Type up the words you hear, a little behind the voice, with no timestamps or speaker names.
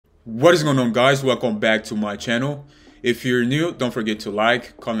What is going on, guys? Welcome back to my channel. If you're new, don't forget to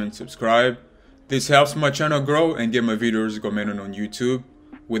like, comment, subscribe. This helps my channel grow and get my videos recommended on YouTube.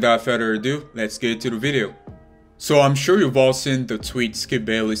 Without further ado, let's get to the video. So I'm sure you've all seen the tweet Skip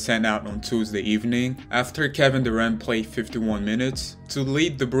Bayless sent out on Tuesday evening after Kevin Durant played 51 minutes to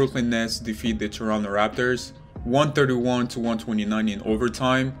lead the Brooklyn Nets defeat the Toronto Raptors 131-129 in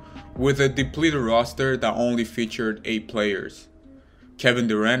overtime with a depleted roster that only featured 8 players. Kevin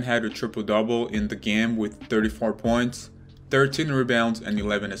Durant had a triple-double in the game with 34 points, 13 rebounds, and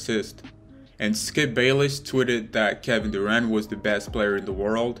 11 assists. And Skip Bayless tweeted that Kevin Durant was the best player in the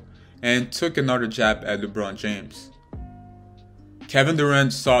world and took another jab at LeBron James. Kevin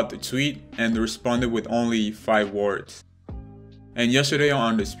Durant saw the tweet and responded with only 5 words. And yesterday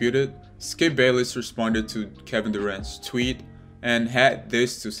on Undisputed, Skip Bayless responded to Kevin Durant's tweet and had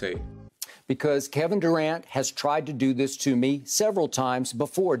this to say. Because Kevin Durant has tried to do this to me several times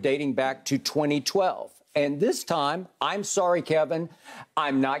before, dating back to 2012. And this time, I'm sorry, Kevin,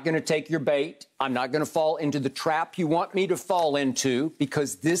 I'm not going to take your bait. I'm not going to fall into the trap you want me to fall into,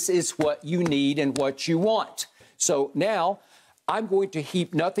 because this is what you need and what you want. So now I'm going to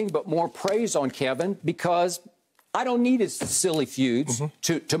heap nothing but more praise on Kevin, because I don't need his silly feuds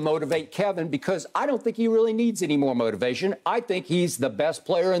to motivate Kevin, because I don't think he really needs any more motivation. I think he's the best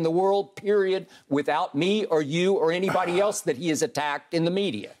player in the world, period, without me or you or anybody else that he has attacked in the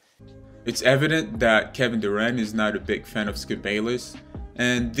media. It's evident that Kevin Durant is not a big fan of Skip Bayless,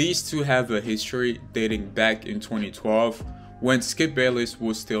 and these two have a history dating back in 2012 when Skip Bayless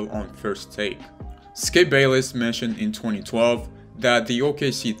was still on First Take. Skip Bayless mentioned in 2012 that the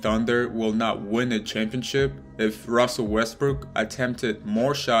OKC Thunder will not win a championship if Russell Westbrook attempted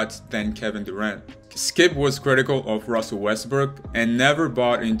more shots than Kevin Durant. Skip was critical of Russell Westbrook and never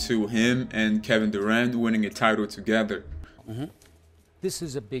bought into him and Kevin Durant winning a title together. This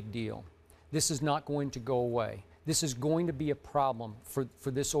is a big deal. This is not going to go away. This is going to be a problem for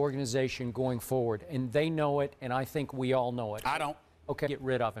this organization going forward. And they know it, and I think we all know it. I don't. Okay, get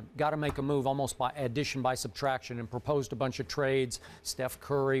rid of him. Got to make a move almost by addition by subtraction, and proposed a bunch of trades. Steph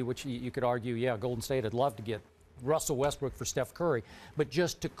Curry, which you could argue, yeah, Golden State would love to get Russell Westbrook for Steph Curry. But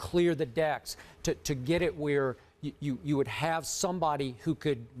just to clear the decks, to get it where you would have somebody who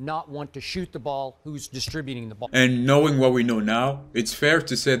could not want to shoot the ball, who's distributing the ball. And knowing what we know now, it's fair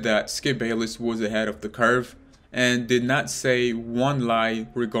to say that Skip Bayless was ahead of the curve and did not say one lie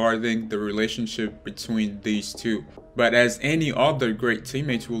regarding the relationship between these two. But as any other great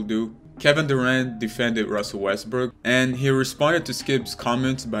teammates will do, Kevin Durant defended Russell Westbrook, and he responded to Skip's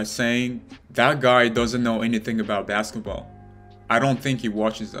comments by saying, "That guy doesn't know anything about basketball. I don't think he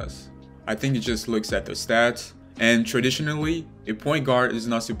watches us. I think he just looks at the stats. And traditionally, a point guard is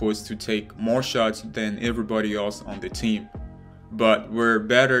not supposed to take more shots than everybody else on the team. But we're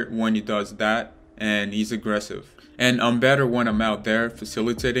better when he does that, and he's aggressive. And I'm better when I'm out there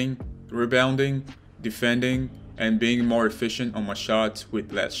facilitating, rebounding, defending, and being more efficient on my shots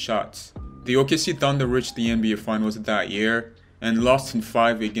with less shots." The OKC Thunder reached the NBA Finals that year and lost in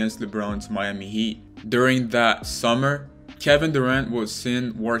 5 against LeBron's Miami Heat. During that summer, Kevin Durant was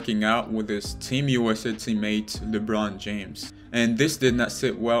seen working out with his Team USA teammate LeBron James. And this did not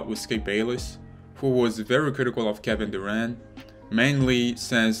sit well with Skip Bayless, who was very critical of Kevin Durant, mainly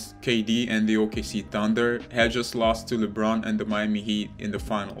since KD and the OKC Thunder had just lost to LeBron and the Miami Heat in the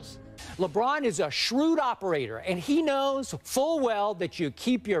finals. LeBron is a shrewd operator, and he knows full well that you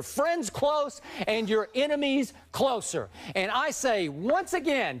keep your friends close and your enemies closer. And I say, once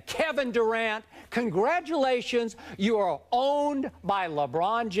again, Kevin Durant, congratulations. You are owned by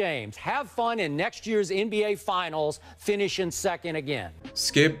LeBron James. Have fun in next year's NBA Finals, finishing second again.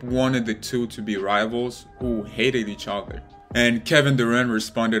 Skip wanted the two to be rivals who hated each other. And Kevin Durant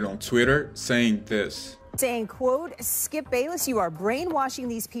responded on Twitter saying this. Saying, quote, "Skip Bayless, you are brainwashing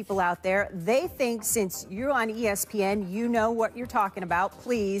these people out there. They think since you're on ESPN, you know what you're talking about.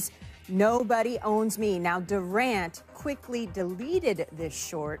 Please, nobody owns me." Now, Durant quickly deleted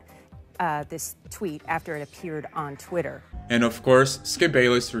this tweet after it appeared on Twitter. And of course, Skip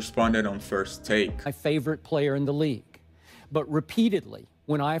Bayless responded on First Take. My favorite player in the league. But repeatedly,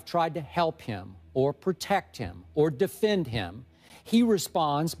 when I've tried to help him or protect him or defend him, he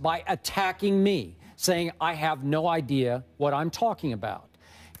responds by attacking me, saying I have no idea what I'm talking about.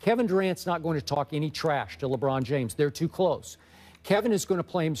 Kevin Durant's not going to talk any trash to LeBron James. They're too close. Kevin is going to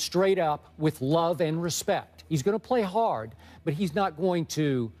play him straight up with love and respect. He's going to play hard, but he's not going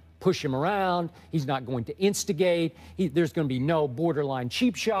to push him around. He's not going to instigate. There's going to be no borderline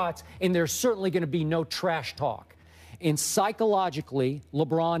cheap shots, and there's certainly going to be no trash talk. And psychologically,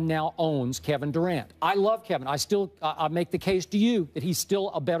 LeBron now owns Kevin Durant. I love Kevin. I make the case to you that he's still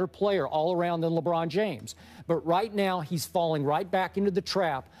a better player all around than LeBron James. But right now, he's falling right back into the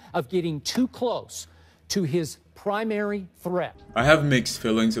trap of getting too close to his primary threat. I have mixed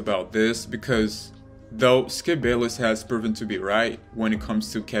feelings about this because though Skip Bayless has proven to be right when it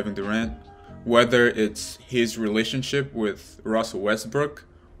comes to Kevin Durant, whether it's his relationship with Russell Westbrook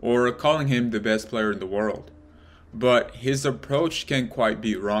or calling him the best player in the world, but his approach can quite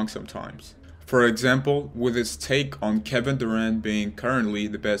be wrong sometimes. For example, with his take on Kevin Durant being currently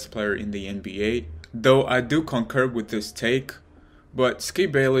the best player in the NBA, though I do concur with this take, but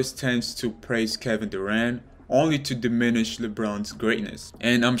Skip Bayless tends to praise Kevin Durant only to diminish LeBron's greatness.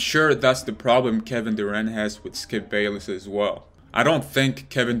 And I'm sure that's the problem Kevin Durant has with Skip Bayless as well. I don't think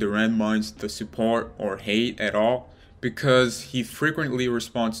Kevin Durant minds the support or hate at all because he frequently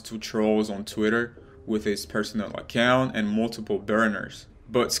responds to trolls on Twitter with his personal account and multiple burners.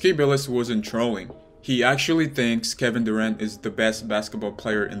 But Skip Bayless wasn't trolling. He actually thinks Kevin Durant is the best basketball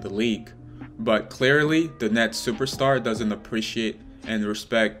player in the league. But clearly, the Nets superstar doesn't appreciate and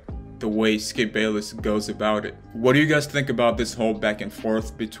respect the way Skip Bayless goes about it. What do you guys think about this whole back and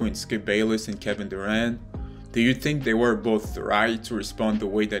forth between Skip Bayless and Kevin Durant? Do you think they were both right to respond the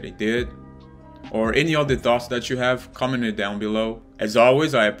way that they did? Or any other thoughts that you have, comment it down below. As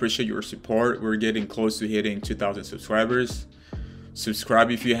always, I appreciate your support. We're getting close to hitting 2,000 subscribers. Subscribe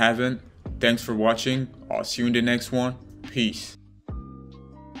if you haven't. Thanks for watching. I'll see you in the next one. Peace.